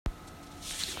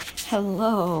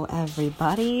Hello,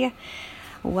 everybody.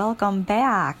 Welcome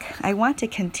back. I want to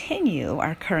continue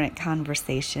our current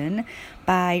conversation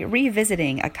by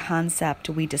revisiting a concept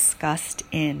we discussed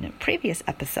in previous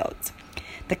episodes.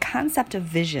 The concept of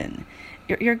vision.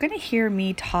 You're going to hear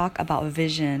me talk about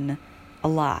vision a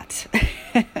lot.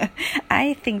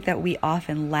 I think that we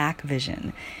often lack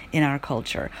vision in our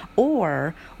culture,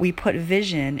 or we put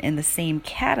vision in the same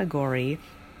category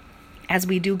as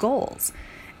we do goals.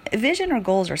 Vision or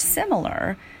goals are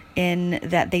similar in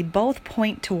that they both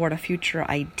point toward a future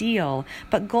ideal,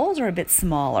 but goals are a bit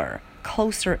smaller,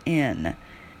 closer in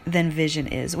than vision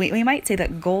is. We might say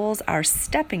that goals are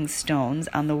stepping stones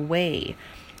on the way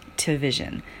to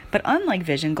vision, but unlike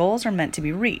vision, goals are meant to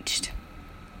be reached.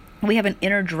 We have an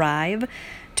inner drive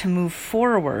to move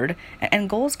forward, and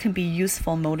goals can be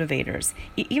useful motivators.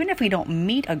 Even if we don't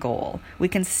meet a goal, we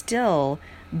can still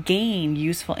gain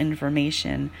useful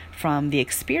information from the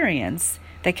experience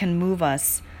that can move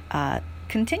us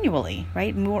continually,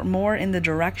 right? More in the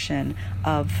direction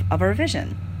of our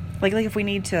vision. Like if we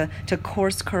need to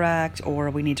course correct, or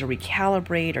we need to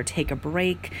recalibrate, or take a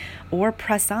break, or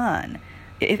press on.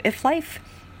 If life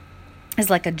is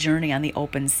like a journey on the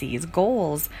open seas,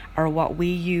 goals are what we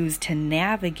use to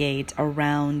navigate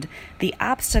around the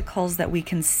obstacles that we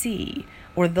can see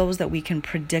or those that we can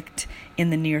predict in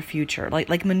the near future,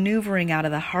 like maneuvering out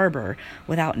of the harbor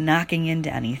without knocking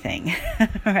into anything,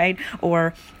 right?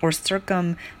 Or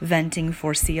circumventing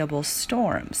foreseeable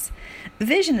storms.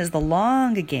 Vision is the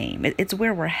long game. It's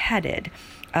where we're headed.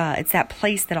 It's that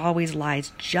place that always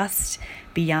lies just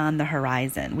beyond the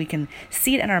horizon. We can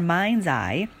see it in our mind's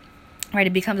eye. Right,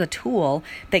 it becomes a tool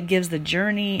that gives the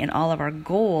journey and all of our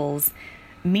goals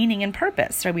meaning and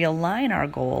purpose. Right, we align our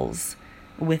goals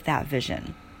with that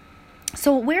vision.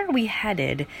 So where are we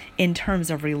headed in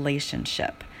terms of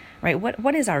relationship? Right,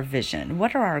 what is our vision?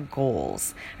 What are our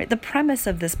goals? Right, the premise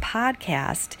of this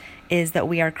podcast is that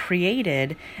we are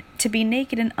created to be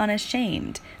naked and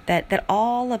unashamed, that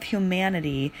all of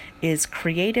humanity is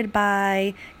created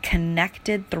by,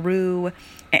 connected through,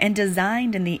 and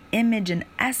designed in the image and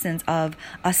essence of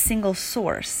a single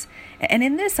source. And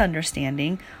in this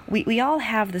understanding, we all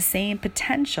have the same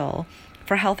potential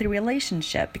for healthy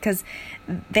relationship, because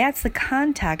that's the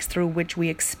context through which we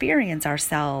experience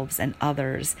ourselves and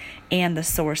others and the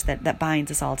source that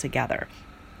binds us all together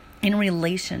in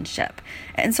relationship.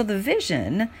 And so the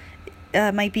vision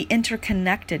might be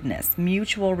interconnectedness,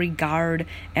 mutual regard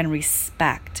and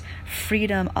respect,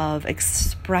 freedom of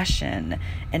expression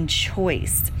and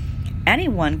choice.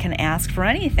 Anyone can ask for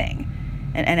anything,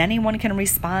 and anyone can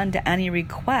respond to any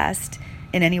request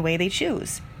in any way they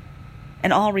choose.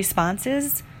 And all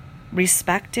responses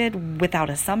respected without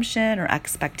assumption or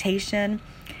expectation.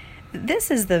 This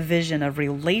is the vision of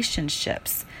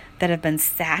relationships that have been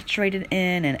saturated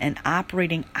in and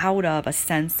operating out of a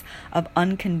sense of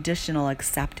unconditional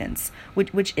acceptance,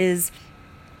 which is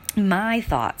my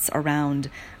thoughts around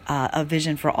a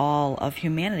vision for all of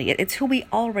humanity. It's who we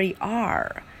already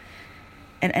are,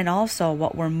 and also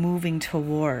what we're moving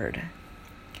toward.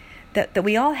 That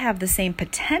we all have the same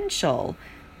potential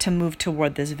to move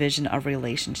toward this vision of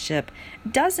relationship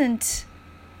doesn't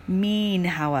mean,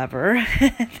 however,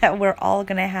 that we're all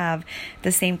going to have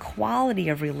the same quality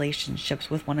of relationships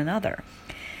with one another.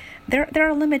 There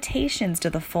are limitations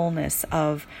to the fullness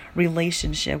of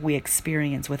relationship we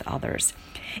experience with others.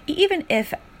 Even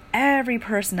if every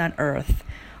person on earth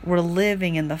were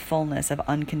living in the fullness of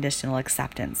unconditional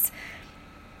acceptance,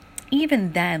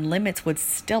 even then limits would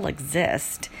still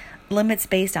exist. Limits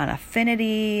based on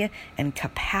affinity and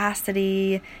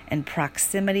capacity and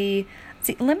proximity.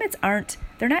 See, limits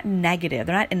they're not negative.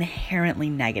 They're not inherently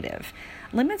negative.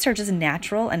 Limits are just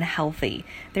natural and healthy.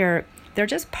 They're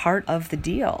just part of the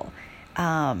deal.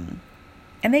 And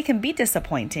they can be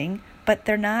disappointing, but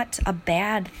they're not a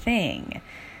bad thing.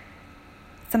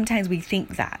 Sometimes we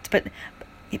think that,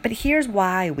 but here's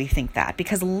why we think that.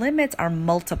 Because limits are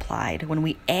multiplied when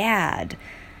we add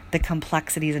the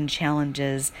complexities and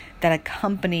challenges that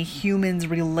accompany humans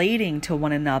relating to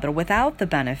one another without the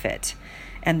benefit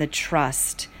and the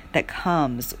trust that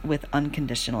comes with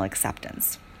unconditional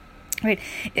acceptance. Right?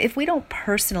 If we don't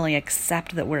personally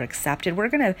accept that we're accepted, we're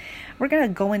gonna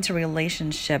go into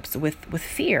relationships with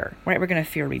fear. Right? We're gonna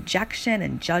fear rejection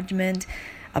and judgment,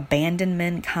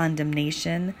 abandonment,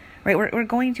 condemnation. Right? We're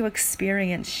going to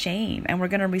experience shame, and we're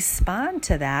going to respond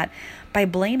to that by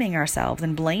blaming ourselves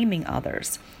and blaming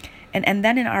others. And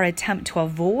then in our attempt to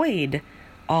avoid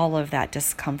all of that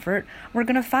discomfort, we're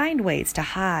going to find ways to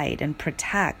hide and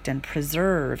protect and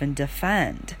preserve and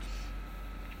defend.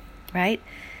 Right?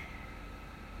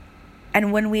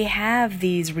 And when we have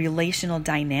these relational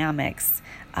dynamics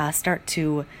start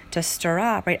to stir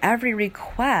up, right? Every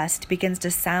request begins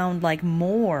to sound like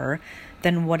more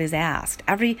than what is asked.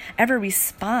 Every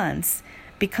response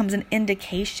becomes an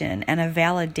indication and a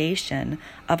validation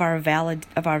of our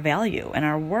value and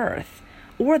our worth,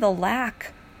 or the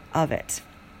lack of it,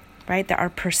 right? Our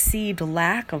perceived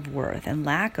lack of worth and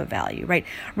lack of value, right?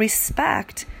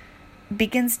 Respect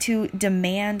begins to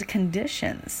demand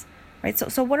conditions, right?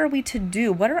 So what are we to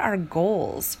do? What are our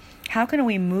goals? How can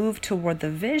we move toward the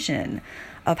vision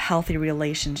of healthy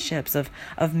relationships,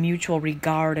 of mutual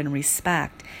regard and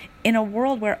respect in a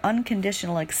world where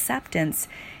unconditional acceptance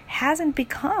hasn't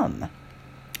become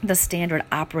the standard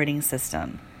operating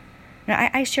system? Now,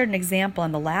 I shared an example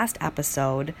in the last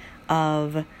episode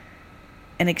of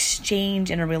an exchange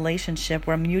in a relationship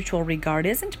where mutual regard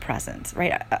isn't present,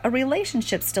 right? A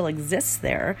relationship still exists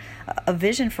there. A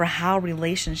vision for how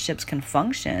relationships can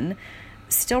function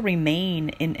still remain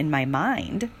in my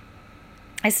mind.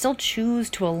 I still choose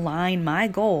to align my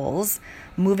goals,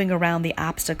 moving around the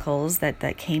obstacles that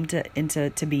came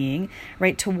into being,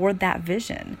 right, toward that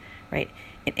vision, right?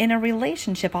 In a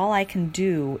relationship, all I can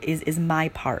do is my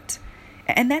part.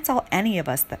 And that's all any of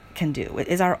us that can do,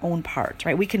 is our own part,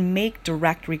 right? We can make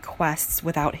direct requests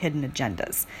without hidden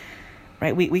agendas,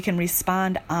 right? We can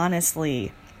respond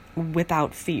honestly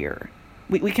without fear.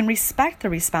 We can respect the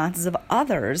responses of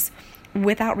others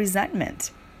without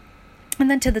resentment. And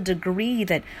then to the degree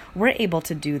that we're able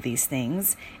to do these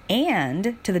things,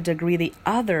 and to the degree the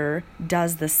other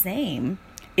does the same,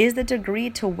 is the degree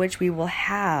to which we will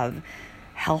have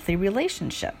healthy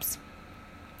relationships.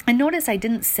 And notice I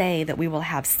didn't say that we will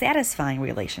have satisfying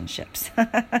relationships.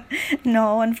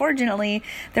 No, unfortunately,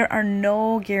 there are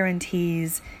no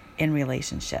guarantees in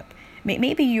relationship.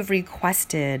 Maybe you've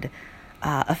requested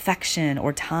affection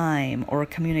or time or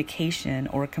communication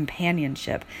or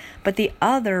companionship, but the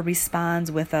other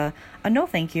responds with a no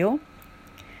thank you.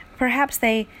 Perhaps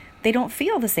they don't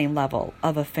feel the same level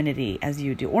of affinity as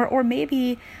you do, or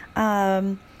maybe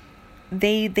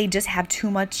they just have too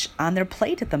much on their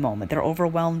plate at the moment. They're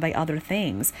overwhelmed by other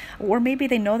things, or maybe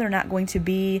they know they're not going to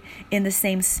be in the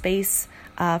same space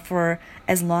for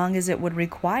as long as it would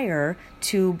require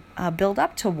to build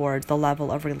up towards the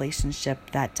level of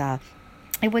relationship that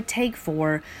it would take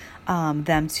for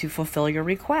them to fulfill your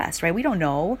request, right? We don't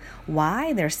know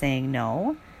why they're saying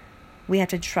no. We have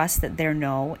to trust that their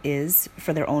no is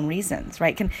for their own reasons,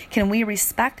 right? Can we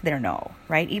respect their no,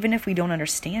 right? Even if we don't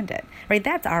understand it, right?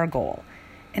 That's our goal.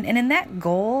 And in that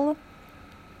goal,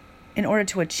 in order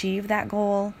to achieve that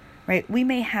goal, right, we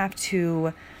may have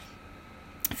to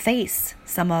face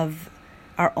some of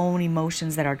our own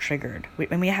emotions that are triggered.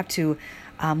 And we have to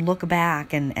look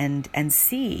back and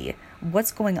see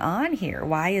what's going on here.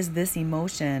 Why is this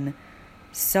emotion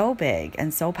so big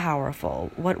and so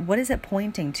powerful? What is it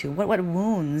pointing to? What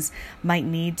wounds might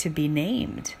need to be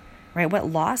named, right? What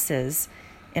losses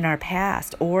in our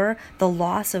past, or the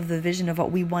loss of the vision of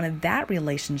what we wanted that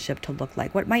relationship to look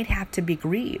like? What might have to be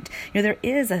grieved? There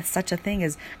is such a thing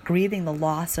as grieving the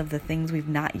loss of the things we've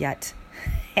not yet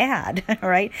had,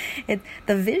 right?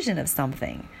 The vision of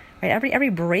something, right? Every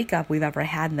breakup we've ever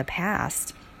had in the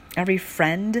past, every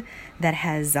friend that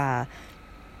has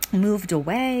moved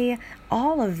away,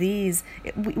 all of these,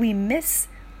 we miss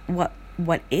what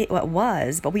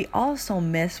was, but we also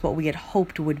miss what we had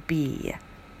hoped would be.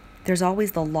 There's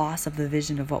always the loss of the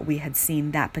vision of what we had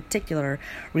seen that particular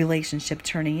relationship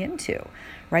turning into,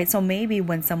 right? So maybe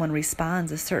when someone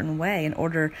responds a certain way, in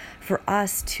order for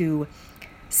us to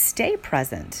stay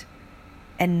present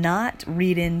and not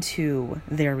read into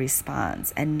their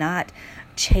response and not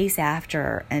chase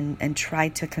after and try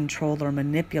to control or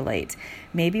manipulate,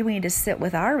 maybe we need to sit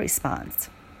with our response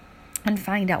and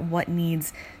find out what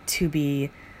needs to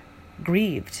be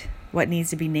grieved, what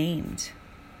needs to be named,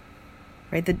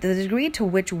 right? The degree to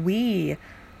which we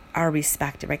are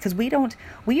respected, right? Because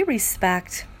we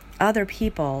respect other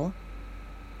people,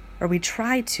 or we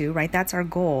try to, right? That's our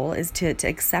goal, is to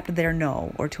accept their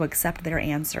no, or to accept their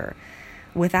answer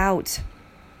without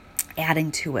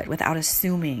adding to it, without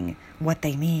assuming what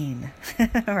they mean,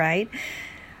 right?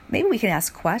 Maybe we can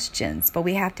ask questions, but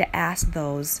we have to ask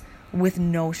those with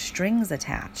no strings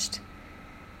attached.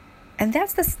 And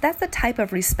that's the type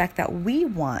of respect that we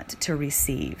want to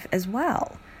receive as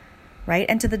well, right?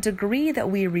 And to the degree that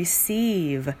we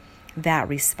receive that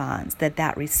response,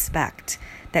 that respect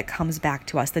that comes back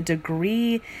to us, the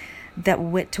degree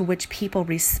to which people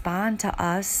respond to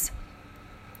us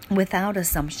without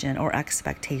assumption or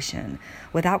expectation,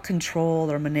 without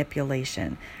control or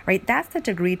manipulation, right? That's the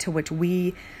degree to which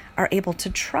we are able to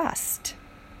trust,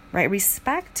 right?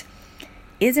 Respect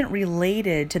isn't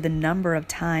related to the number of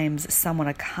times someone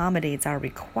accommodates our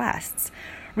requests.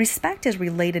 Respect is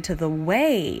related to the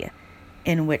way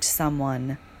in which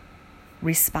someone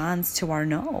responds to our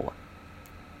no.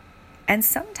 And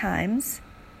sometimes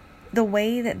the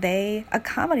way that they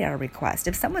accommodate our request.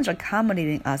 If someone's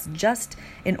accommodating us just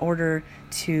in order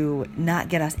to not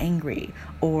get us angry,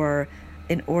 or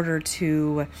in order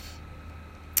to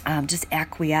just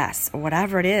acquiesce, or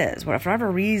whatever it is, for whatever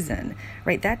reason,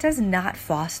 right? That does not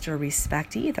foster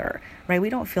respect either, right? We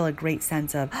don't feel a great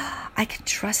sense of, I can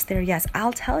trust their yes.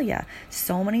 I'll tell you,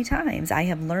 so many times I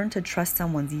have learned to trust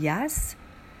someone's yes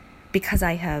because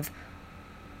I have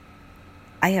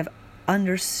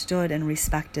understood and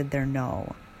respected their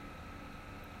no.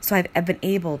 So I've been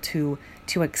able to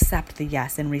accept the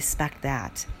yes and respect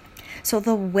that. So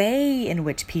the way in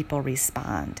which people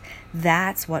respond,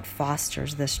 that's what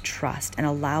fosters this trust and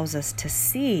allows us to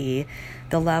see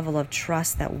the level of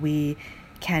trust that we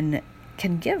can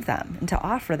give them and to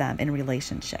offer them in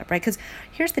relationship, right? Because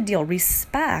here's the deal,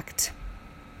 respect,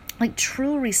 like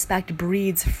true respect,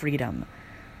 breeds freedom.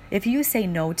 If you say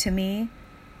no to me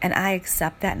and I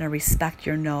accept that and I respect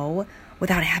your no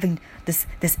without having this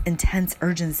intense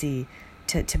urgency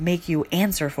to make you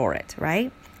answer for it,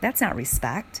 right? That's not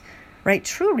respect, right?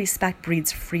 True respect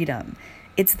breeds freedom.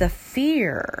 It's the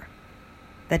fear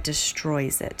that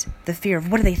destroys it. The fear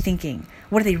of, what are they thinking?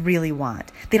 What do they really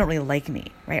want? They don't really like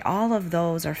me, right? All of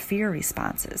those are fear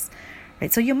responses,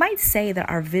 right? So you might say that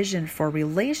our vision for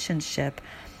relationship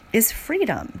is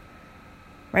freedom,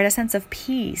 right? A sense of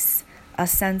peace, a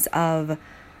sense of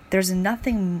there's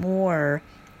nothing more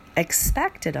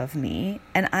expected of me,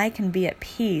 and I can be at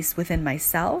peace within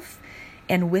myself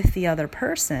and with the other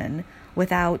person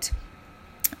without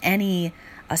any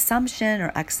assumption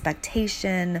or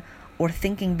expectation or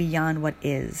thinking beyond what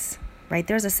is, right?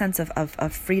 There's a sense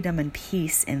of freedom and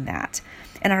peace in that.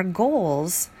 And our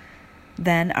goals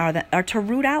then are to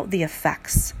root out the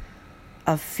effects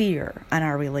of fear on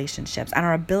our relationships, on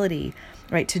our ability,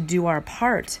 right, to do our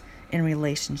part in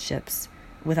relationships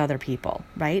with other people,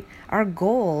 right? Our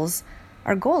goal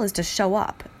is to show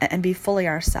up and be fully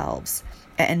ourselves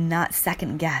and not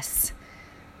second guess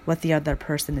what the other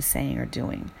person is saying or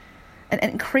doing.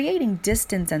 And creating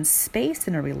distance and space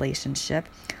in a relationship,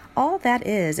 all that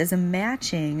is a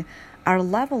matching our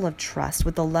level of trust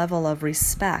with the level of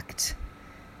respect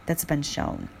that's been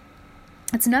shown.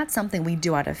 It's not something we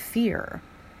do out of fear.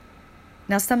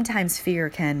 Now, sometimes fear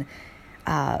can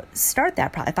start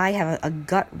that problem. If I have a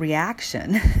gut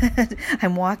reaction,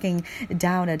 I'm walking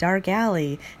down a dark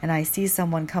alley and I see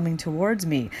someone coming towards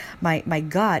me, my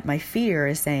gut, my fear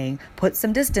is saying, put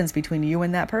some distance between you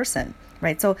and that person,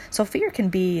 right? So fear can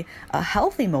be a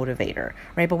healthy motivator,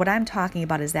 right? But what I'm talking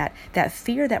about is that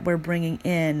fear that we're bringing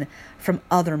in from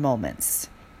other moments,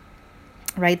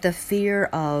 right? The fear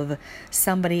of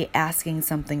somebody asking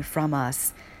something from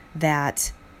us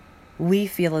that we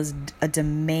feel is a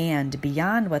demand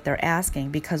beyond what they're asking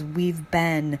because we've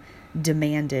been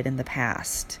demanded in the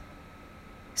past.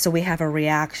 So we have a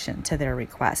reaction to their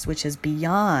request, which is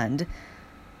beyond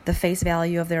the face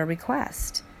value of their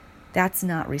request. That's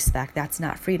not respect. That's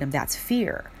not freedom. That's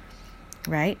fear,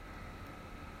 right?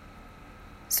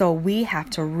 So we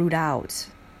have to root out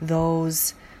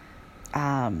those,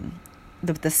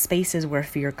 the spaces where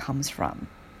fear comes from.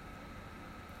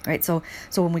 Right. So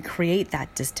when we create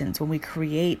that distance, when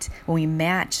we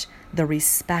match the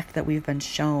respect that we've been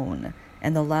shown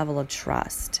and the level of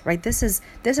trust, right? This is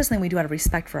something we do out of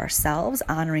respect for ourselves,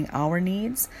 honoring our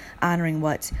needs, honoring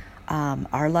what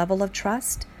our level of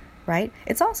trust, right?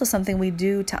 It's also something we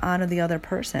do to honor the other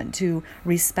person, to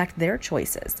respect their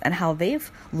choices and how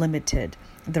they've limited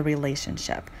the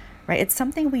relationship. Right? It's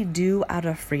something we do out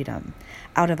of freedom,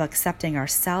 out of accepting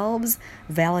ourselves,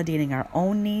 validating our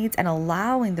own needs, and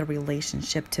allowing the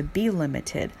relationship to be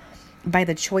limited by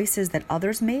the choices that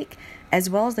others make, as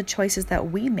well as the choices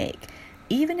that we make,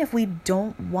 even if we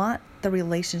don't want the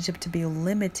relationship to be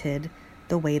limited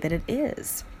the way that it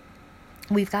is.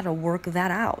 We've got to work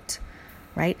that out.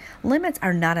 Right? Limits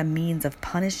are not a means of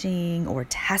punishing or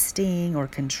testing or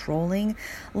controlling.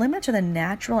 Limits are the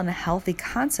natural and healthy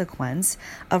consequence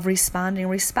of responding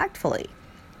respectfully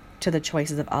to the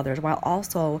choices of others while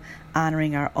also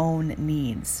honoring our own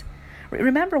needs.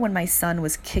 Remember when my son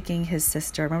was kicking his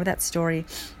sister? Remember that story?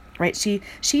 Right?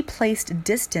 She placed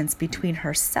distance between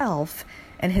herself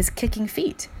and his kicking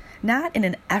feet, not in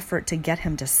an effort to get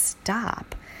him to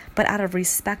stop, but out of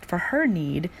respect for her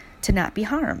need to not be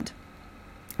harmed.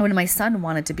 When my son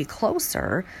wanted to be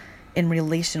closer in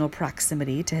relational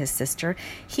proximity to his sister,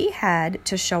 he had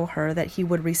to show her that he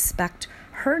would respect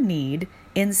her need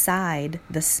inside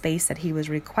the space that he was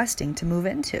requesting to move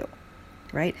into,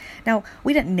 right? Now,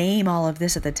 we didn't name all of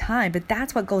this at the time, but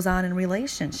that's what goes on in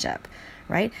relationship,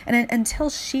 right? And until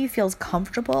she feels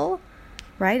comfortable,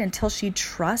 right? Until she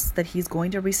trusts that he's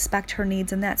going to respect her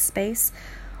needs in that space,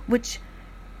 which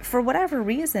for whatever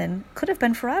reason could have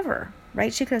been forever,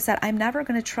 right? She could have said, I'm never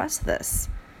going to trust this.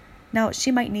 Now,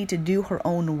 she might need to do her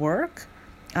own work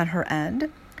on her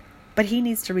end, but he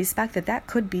needs to respect that that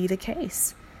could be the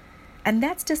case. And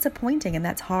that's disappointing, and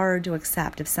that's hard to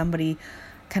accept if somebody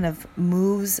kind of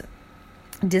moves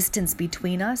distance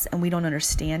between us and we don't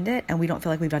understand it and we don't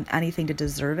feel like we've done anything to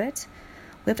deserve it.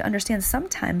 We have to understand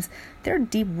sometimes there are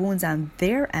deep wounds on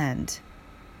their end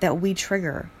that we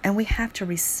trigger, and we have to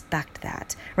respect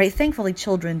that, right? Thankfully,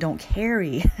 children don't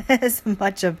carry as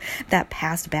much of that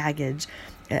past baggage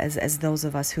as those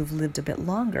of us who've lived a bit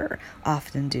longer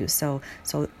often do. So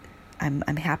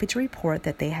I'm happy to report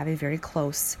that they have a very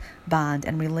close bond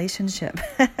and relationship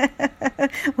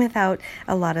without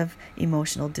a lot of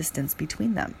emotional distance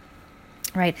between them.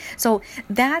 Right. So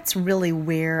that's really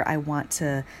where I want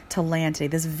to land today.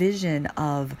 This vision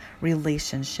of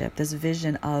relationship, this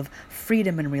vision of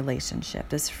freedom in relationship,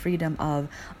 this freedom of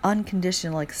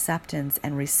unconditional acceptance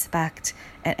and respect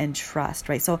and trust.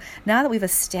 Right. So now that we've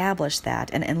established that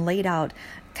and laid out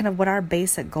kind of what our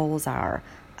basic goals are,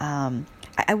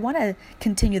 I want to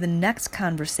continue this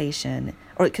conversation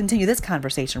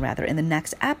in the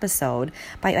next episode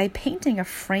by painting a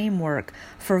framework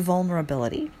for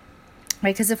vulnerability.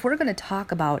 Right, because if we're going to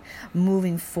talk about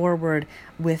moving forward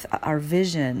with our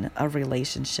vision of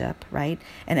relationship, right,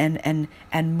 and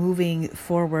moving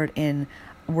forward in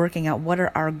working out what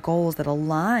are our goals that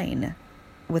align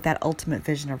with that ultimate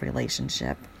vision of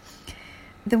relationship,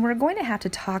 then we're going to have to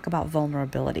talk about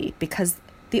vulnerability, because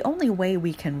the only way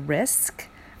we can risk,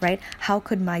 right, how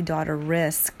could my daughter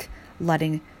risk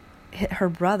letting her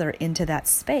brother into that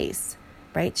space?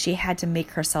 Right? She had to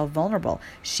make herself vulnerable.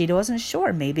 She wasn't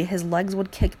sure. Maybe his legs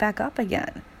would kick back up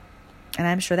again. And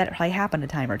I'm sure that probably happened a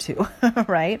time or two,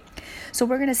 right? So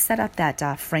we're going to set up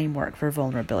that framework for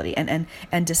vulnerability and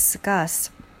discuss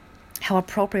how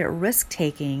appropriate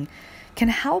risk-taking can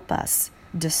help us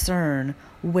discern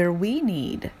where we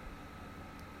need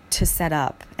to set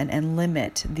up and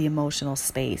limit the emotional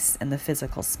space and the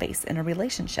physical space in a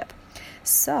relationship.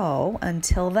 So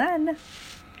until then,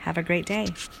 have a great day.